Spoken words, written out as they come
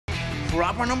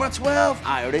Proper number 12,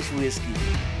 Irish whiskey.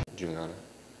 Julianna.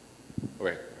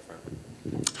 Okay.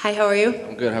 Hi, how are you?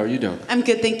 I'm good. How are you doing? I'm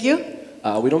good, thank you.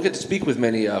 We don't get to speak with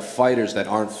many fighters that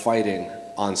aren't fighting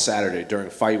on Saturday during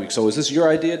fight week. So is this your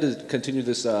idea to continue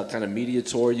this kind of media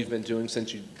tour you've been doing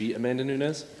since you beat Amanda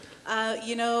Nunes?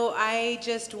 You know, I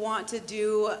just want to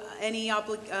do any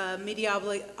media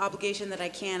obligation that I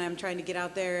can. I'm trying to get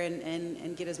out there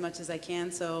and get as much as I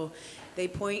can. So they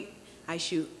point, I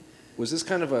shoot. Was this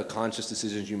kind of a conscious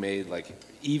decision you made, like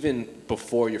even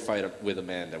before your fight with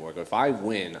Amanda, where if I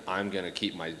win, I'm going to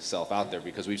keep myself out there?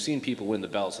 Because we've seen people win the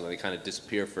belts and they kind of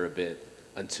disappear for a bit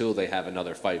until they have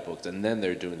another fight booked, and then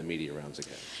they're doing the media rounds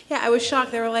again. Yeah, I was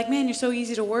shocked. They were like, man, you're so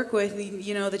easy to work with.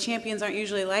 You know, the champions aren't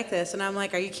usually like this. And I'm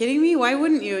like, are you kidding me? Why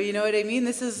wouldn't you? You know what I mean?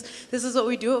 This is what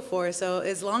we do it for. So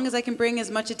as long as I can bring as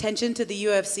much attention to the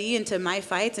UFC and to my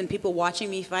fights and people watching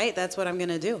me fight, that's what I'm going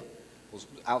to do. Well,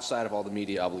 outside of all the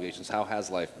media obligations, how has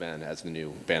life been as the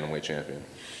new bantamweight champion?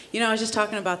 You know, I was just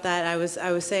talking about that. I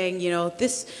was saying, you know,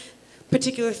 this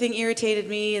particular thing irritated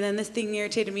me, and then this thing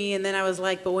irritated me, and then I was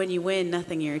like, but when you win,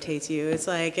 nothing irritates you. It's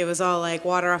like, it was all like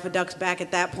water off a duck's back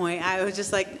at that point. I was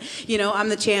just like, you know, I'm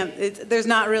the champ. There's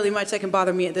not really much that can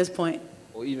bother me at this point.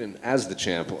 Well, even as the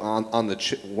champ,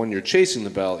 when you're chasing the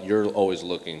belt, you're always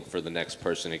looking for the next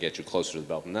person to get you closer to the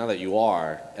belt. And now that you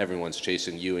are, everyone's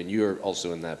chasing you, and you're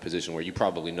also in that position where you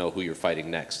probably know who you're fighting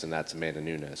next, and that's Amanda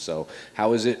Nunes. So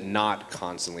how is it not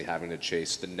constantly having to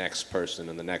chase the next person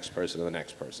and the next person and the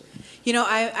next person? You know,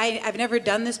 I've never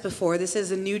done this before. This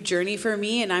is a new journey for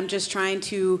me, and I'm just trying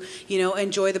to, you know,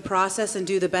 enjoy the process and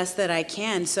do the best that I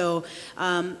can. So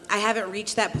I haven't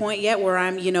reached that point yet where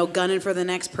I'm, you know, gunning for the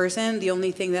next person. The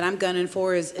only thing that I'm gunning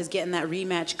for is getting that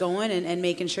rematch going and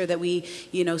making sure that we,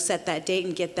 you know, set that date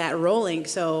and get that rolling.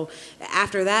 So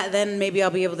after that, then maybe I'll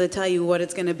be able to tell you what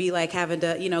it's going to be like having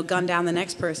to, you know, gun down the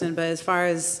next person. But as far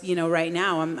as, you know, right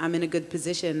now, I'm in a good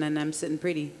position and I'm sitting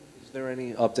pretty. Is there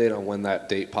any update on when that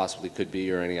date possibly could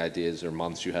be, or any ideas or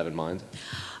months you have in mind?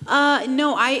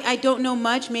 No, I don't know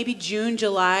much. Maybe June,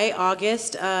 July,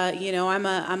 August. You know, I'm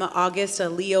a August, a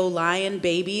Leo lion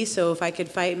baby. So if I could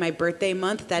fight my birthday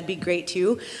month, that'd be great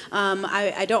too.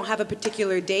 I don't have a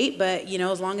particular date, but you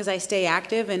know, as long as I stay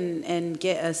active and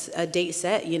get a date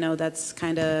set, you know, that's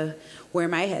kind of where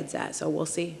my head's at. So we'll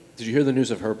see. Did you hear the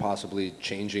news of her possibly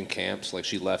changing camps? Like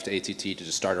she left ATT to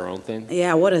just start her own thing?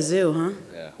 Yeah, what a zoo, huh?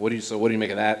 Yeah. What do you make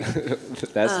of that?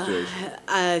 That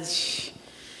situation?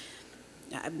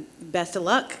 Best of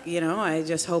luck. You know, I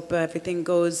just hope everything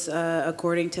goes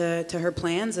according to her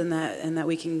plans, and that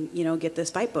we can, you know, get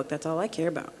this fight booked. That's all I care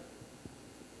about.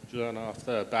 Julianna, off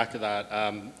the back of that,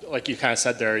 like you kind of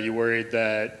said there, are you worried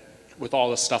that with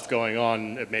all this stuff going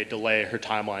on, it may delay her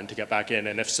timeline to get back in?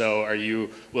 And if so, are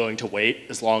you willing to wait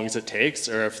as long as it takes?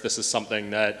 Or if this is something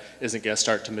that isn't going to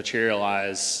start to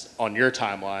materialize on your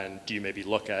timeline, do you maybe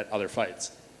look at other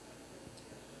fights?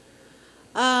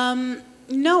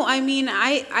 No, I mean,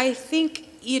 I think,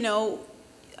 you know,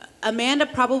 Amanda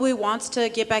probably wants to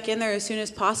get back in there as soon as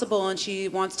possible, and she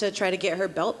wants to try to get her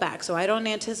belt back. So I don't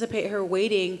anticipate her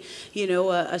waiting, you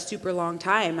know, a super long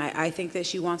time. I think that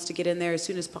she wants to get in there as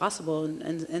soon as possible,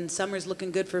 and summer's looking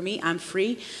good for me. I'm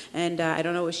free, and I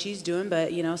don't know what she's doing,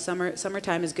 but, you know,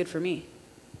 summertime is good for me.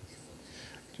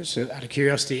 Just out of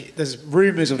curiosity, there's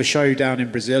rumors of a show down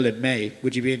in Brazil in May.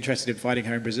 Would you be interested in fighting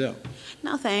her in Brazil?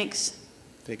 No, thanks.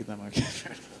 Taking that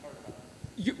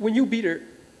mic. When you beat her,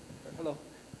 hello,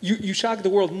 you shocked the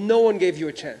world. No one gave you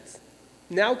a chance.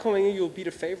 Now coming in, you'll beat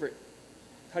a favorite.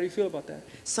 How do you feel about that?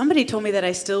 Somebody told me that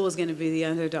I still was going to be the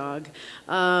underdog.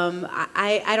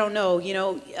 I don't know. You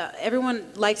know, everyone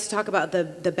likes to talk about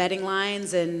the betting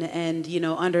lines and you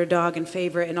know, underdog and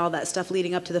favorite and all that stuff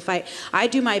leading up to the fight. I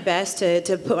do my best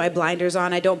to put my blinders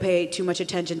on. I don't pay too much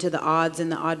attention to the odds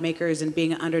and the odd makers and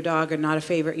being an underdog or not a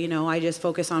favorite. You know, I just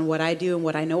focus on what I do and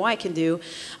what I know I can do.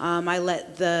 I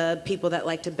let the people that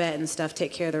like to bet and stuff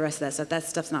take care of the rest of that stuff. That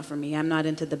stuff's not for me. I'm not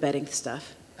into the betting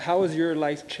stuff. How has your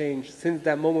life changed since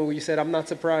that moment where you said, I'm not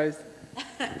surprised?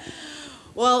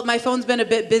 Well, my phone's been a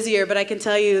bit busier, but I can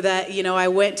tell you that, you know, I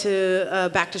went to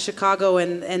back to Chicago,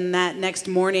 and that next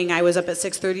morning I was up at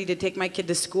 6:30 to take my kid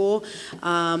to school.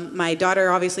 My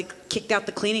daughter obviously kicked out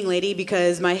the cleaning lady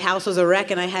because my house was a wreck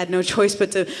and I had no choice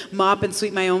but to mop and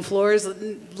sweep my own floors.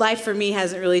 Life for me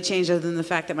hasn't really changed other than the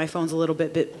fact that my phone's a little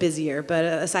bit busier. But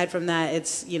aside from that,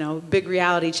 it's, you know, big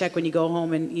reality check when you go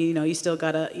home and, you know, you still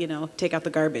gotta, you know, take out the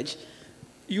garbage.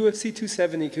 UFC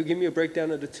 270, could you give me a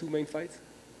breakdown of the two main fights?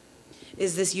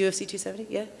 Is this UFC 270?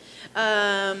 Yeah.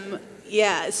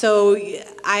 Yeah. So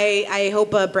I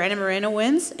hope Brandon Moreno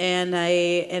wins, and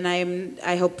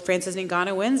I hope Francis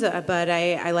Ngannou wins. But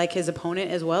I like his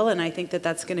opponent as well, and I think that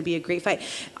that's going to be a great fight.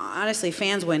 Honestly,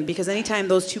 fans win because anytime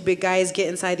those two big guys get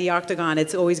inside the octagon,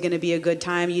 it's always going to be a good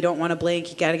time. You don't want to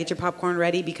blink. You got to get your popcorn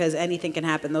ready because anything can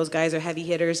happen. Those guys are heavy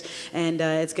hitters, and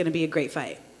it's going to be a great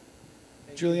fight.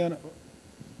 Julianna,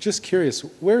 just curious,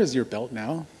 where is your belt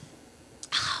now?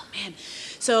 Oh man.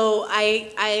 So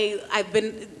I've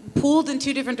been pulled in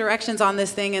two different directions on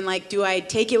this thing, and like, do I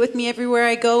take it with me everywhere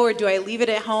I go, or do I leave it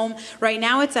at home? Right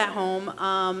now it's at home,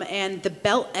 and the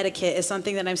belt etiquette is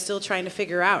something that I'm still trying to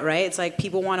figure out, right? It's like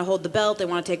people want to hold the belt, they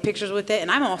want to take pictures with it, and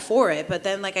I'm all for it, but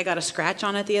then like I got a scratch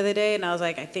on it the other day, and I was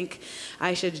like, I think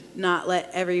I should not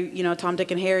let every, Tom, Dick,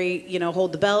 and Harry,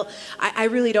 hold the belt. I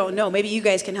really don't know. Maybe you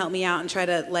guys can help me out and try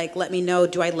to like let me know,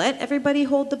 do I let everybody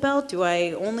hold the belt? Do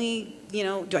I only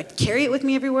do I carry it with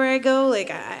me everywhere I go? Like,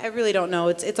 I really don't know.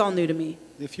 It's all new to me.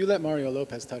 If you let Mario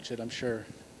Lopez touch it, I'm sure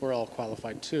we're all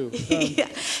qualified too. Yeah.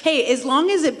 Hey, as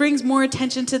long as it brings more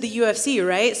attention to the UFC,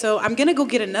 right? So I'm going to go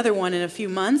get another one in a few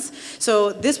months.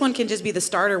 So this one can just be the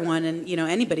starter one, and,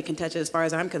 anybody can touch it as far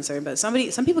as I'm concerned. But some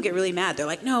people get really mad. They're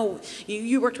like, no,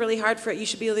 you worked really hard for it. You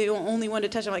should be the only one to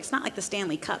touch it. I'm like, it's not like the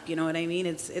Stanley Cup, you know what I mean?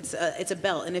 It's a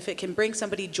belt. And if it can bring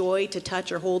somebody joy to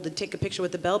touch or hold and take a picture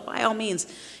with the belt, by all means,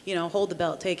 hold the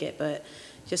belt, take it. But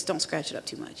just don't scratch it up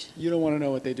too much. You don't want to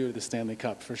know what they do to the Stanley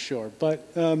Cup, for sure. But,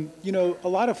 a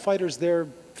lot of fighters, they're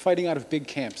fighting out of big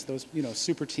camps, those,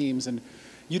 super teams. And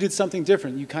you did something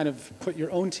different. You kind of put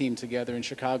your own team together in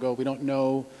Chicago. We don't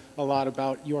know a lot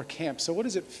about your camp. So what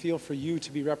does it feel for you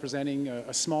to be representing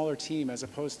a smaller team as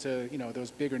opposed to, those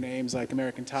bigger names like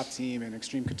American Top Team and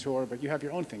Extreme Couture, but you have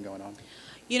your own thing going on?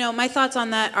 My thoughts on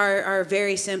that are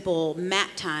very simple. Mat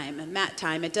time,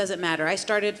 it doesn't matter. I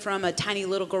started from a tiny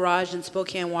little garage in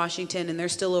Spokane, Washington, and they're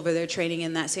still over there training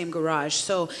in that same garage.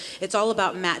 So it's all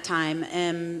about mat time.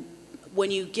 And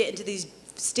when you get into these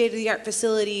state-of-the-art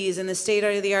facilities and the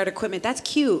state-of-the-art equipment, that's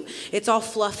cute. It's all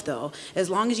fluff, though. As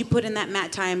long as you put in that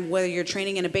mat time, whether you're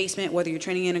training in a basement, whether you're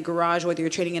training in a garage, whether you're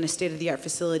training in a state-of-the-art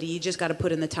facility, you just got to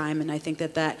put in the time, and I think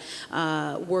that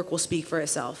work will speak for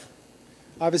itself.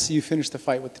 Obviously, you finished the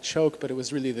fight with the choke, but it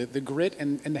was really the grit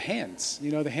and the hands.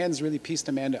 The hands really pieced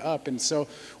Amanda up. And so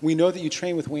we know that you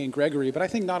train with Wayne Gregory, but I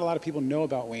think not a lot of people know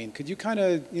about Wayne. Could you kind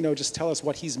of, just tell us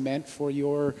what he's meant for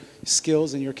your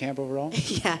skills in your camp overall?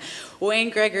 Yeah. Wayne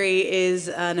Gregory is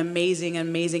an amazing,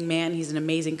 amazing man. He's an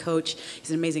amazing coach. He's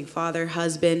an amazing father,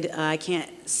 husband. I can't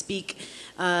speak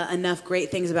enough great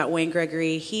things about Wayne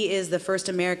Gregory. He is the first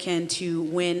American to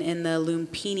win in the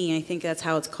Lumpini, I think that's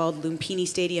how it's called, Lumpini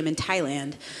Stadium in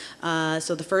Thailand.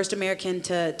 So the first American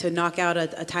to knock out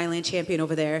a Thailand champion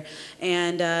over there.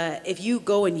 And if you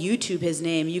go and YouTube his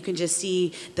name, you can just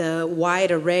see the wide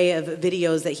array of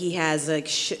videos that he has, like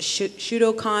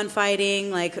Shudokan fighting.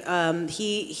 Like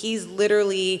he's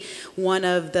literally one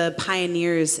of the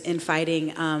pioneers in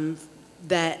fighting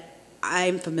that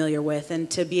I'm familiar with, and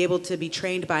to be able to be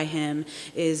trained by him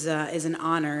is an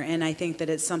honor, and I think that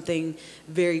it's something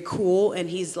very cool, and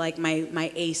he's like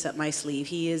my ace up my sleeve.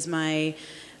 He is my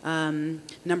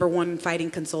 #1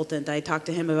 fighting consultant. I talk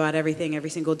to him about everything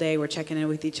every single day. We're checking in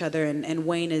with each other, and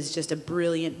Wayne is just a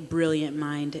brilliant, brilliant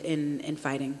mind in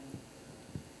fighting.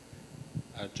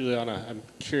 Julianna, I'm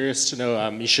curious to know,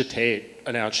 Miesha Tate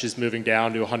announced she's moving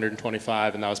down to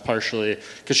 125, and that was partially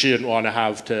because she didn't want to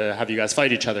have you guys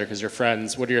fight each other because you're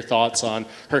friends. What are your thoughts on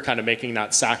her kind of making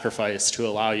that sacrifice to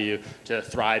allow you to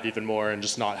thrive even more and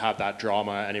just not have that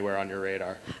drama anywhere on your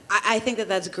radar? I think that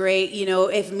that's great.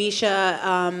 If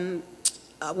Miesha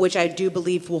which I do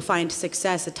believe will find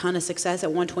success, a ton of success at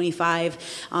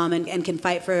 125, and can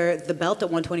fight for the belt at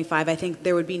 125. I think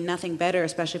there would be nothing better,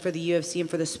 especially for the UFC and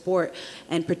for the sport,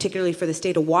 and particularly for the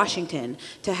state of Washington,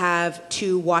 to have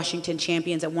two Washington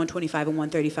champions at 125 and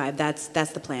 135. That's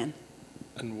the plan.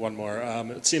 And one more.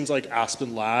 It seems like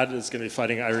Aspen Ladd is going to be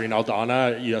fighting Irene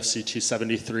Aldana at UFC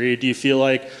 273. Do you feel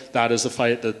like that is a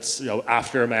fight that's,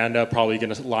 after Amanda, probably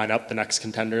going to line up the next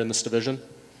contender in this division?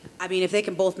 I mean, if they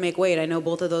can both make weight, I know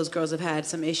both of those girls have had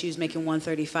some issues making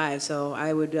 135, so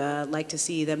I would like to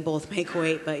see them both make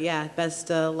weight. But yeah, best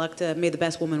luck to, may the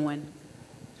best woman win.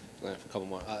 I have a couple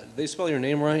more. Did they spell your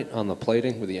name right on the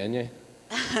plating with the Enye?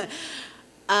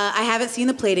 I haven't seen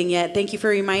the plating yet. Thank you for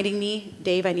reminding me.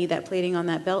 Dave, I need that plating on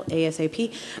that belt,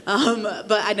 ASAP.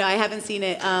 But I know I haven't seen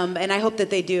it, and I hope that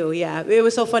they do, yeah. It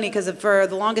was so funny because for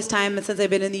the longest time since I've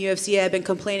been in the UFC, I've been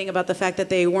complaining about the fact that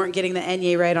they weren't getting the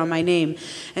Enye right on my name.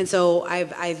 And so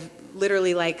I've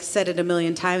literally like said it a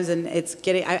million times, and it's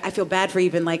getting, I feel bad for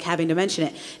even like having to mention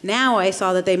it. Now I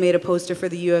saw that they made a poster for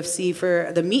the UFC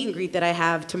for the meet and greet that I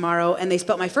have tomorrow, and they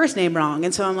spelled my first name wrong.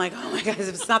 And so I'm like, oh my God, if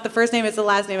it's not the first name, it's the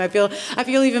last name. I feel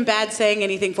even bad saying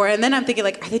anything for it. And then I'm thinking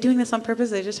like, are they doing this on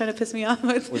purpose? Are they just trying to piss me off?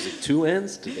 Was it two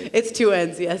ends? It's two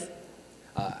ends, yes.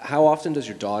 How often does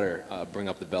your daughter bring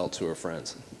up the belt to her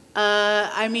friends?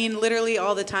 I mean, literally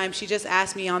all the time. She just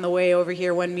asked me on the way over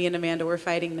here when me and Amanda were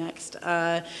fighting next.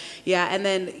 Yeah, and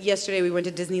then yesterday we went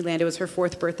to Disneyland. It was her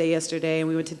 4th birthday yesterday, and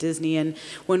we went to Disney. And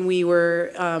when we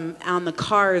were on the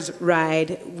Cars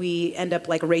ride, we end up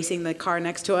like racing the car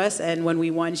next to us. And when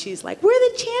we won, she's like, "We're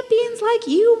the champions like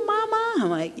you, Mama." I'm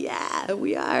like, "Yeah,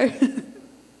 we are."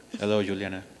 Hello,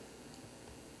 Juliana.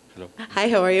 Hello. Hi,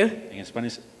 how are you? In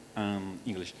Spanish and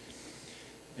English.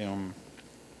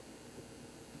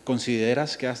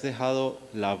 ¿Consideras que has dejado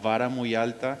la vara muy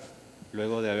alta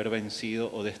luego de haber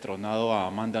vencido o destronado a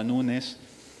Amanda Nunes?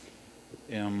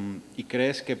 ¿Y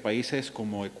crees que países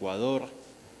como Ecuador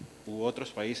u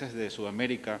otros países de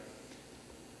Sudamérica,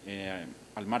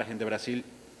 al margen de Brasil,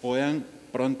 puedan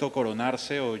pronto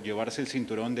coronarse o llevarse el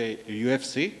cinturón de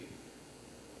UFC?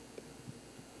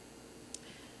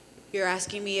 You're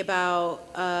asking me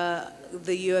about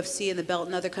the UFC and the belt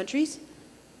in other countries?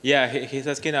 Yeah, he's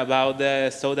asking about the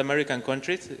South American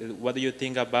countries. What do you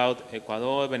think about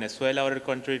Ecuador, Venezuela, other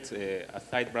countries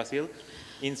aside Brazil?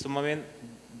 In some moment,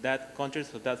 that countries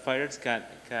or that fighters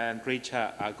can reach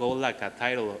a goal like a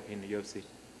title in the UFC.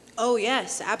 Oh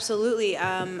yes, absolutely.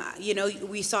 You know,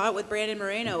 we saw it with Brandon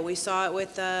Moreno. We saw it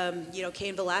with you know,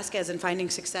 Cain Velasquez and finding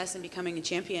success and becoming a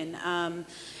champion.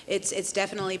 It's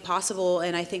definitely possible,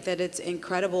 and I think that it's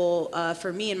incredible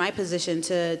for me in my position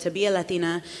to be a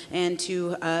Latina and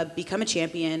to become a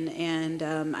champion. And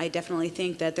I definitely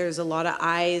think that there's a lot of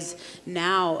eyes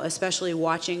now, especially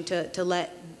watching to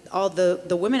let all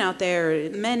the women out there,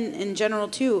 men in general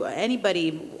too,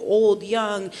 anybody, old,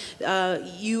 young,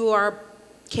 you are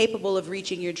capable of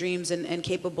reaching your dreams and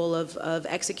capable of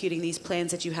executing these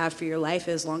plans that you have for your life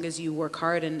as long as you work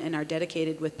hard and are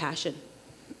dedicated with passion.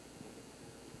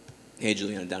 Hey,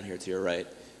 Julianna, down here to your right.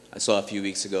 I saw a few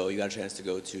weeks ago you got a chance to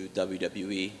go to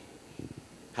WWE.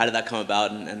 How did that come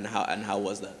about, and how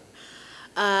was that?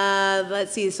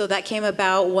 Let's see, so that came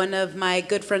about. One of my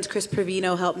good friends, Chris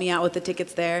Provino, helped me out with the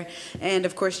tickets there, and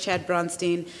of course Chad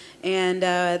Bronstein, and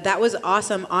that was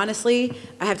awesome. Honestly,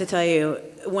 I have to tell you,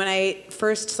 when I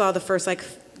first saw the first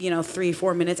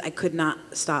 3-4 minutes, I could not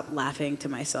stop laughing to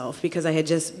myself because I had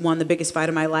just won the biggest fight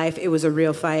of my life. It was a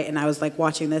real fight, and I was like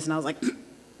watching this, and I was like,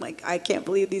 I can't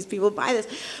believe these people buy this.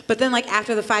 But then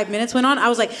after the 5 minutes went on, I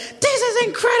was like, this is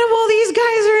incredible. These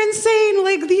guys are insane.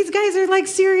 Like, these guys are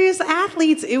serious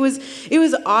athletes. It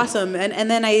was awesome.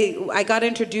 And then I got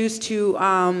introduced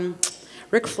to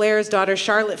Ric Flair's daughter,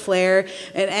 Charlotte Flair.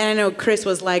 And I know Chris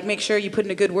was like, make sure you put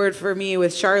in a good word for me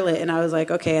with Charlotte. And I was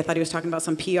like, okay, I thought he was talking about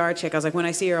some PR chick. I was like, when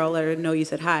I see her, I'll let her know you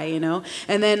said hi, you know?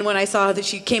 And then when I saw that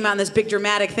she came out in this big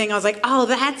dramatic thing, I was like, oh,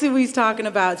 that's who he's talking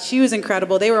about. She was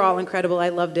incredible. They were all incredible. I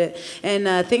loved it.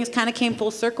 And things kind of came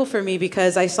full circle for me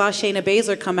because I saw Shayna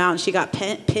Baszler come out and she got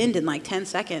pinned in 10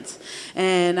 seconds.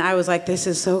 And I was like, this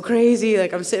is so crazy.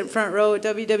 Like, I'm sitting front row at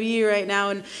WWE right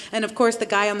now. And of course, the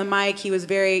guy on the mic, he was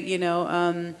very,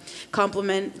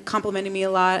 complimenting me a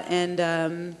lot, and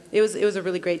it was a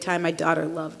really great time. My daughter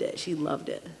loved it. She loved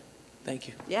it. Thank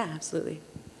you. Yeah, absolutely.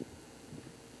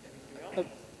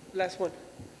 Last one.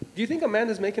 Do you think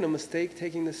Amanda's making a mistake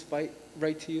taking this fight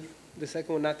right to you? The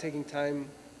second one, not taking time,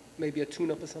 maybe a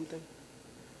tune-up or something?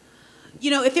 You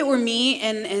know, if it were me,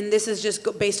 and this is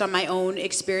just based on my own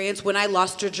experience, when I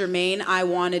lost to Jermaine, I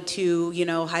wanted to,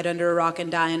 hide under a rock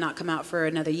and die and not come out for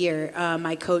another year.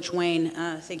 My coach, Wayne,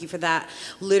 thank you for that,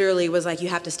 literally was like, you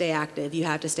have to stay active,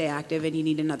 and you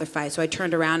need another fight. So I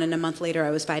turned around, and a month later, I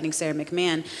was fighting Sarah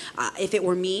McMahon. If it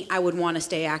were me, I would want to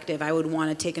stay active. I would want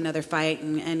to take another fight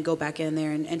and go back in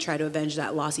there and try to avenge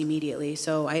that loss immediately.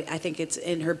 So I think it's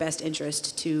in her best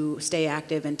interest to stay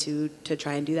active and to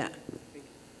try and do that.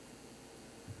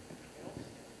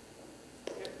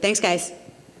 Thanks, guys.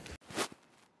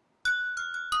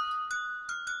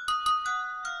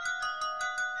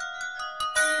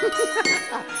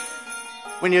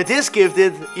 When you're this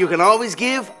gifted, you can always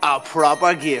give a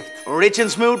proper gift. Rich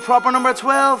and smooth proper number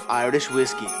 12 Irish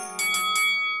whiskey.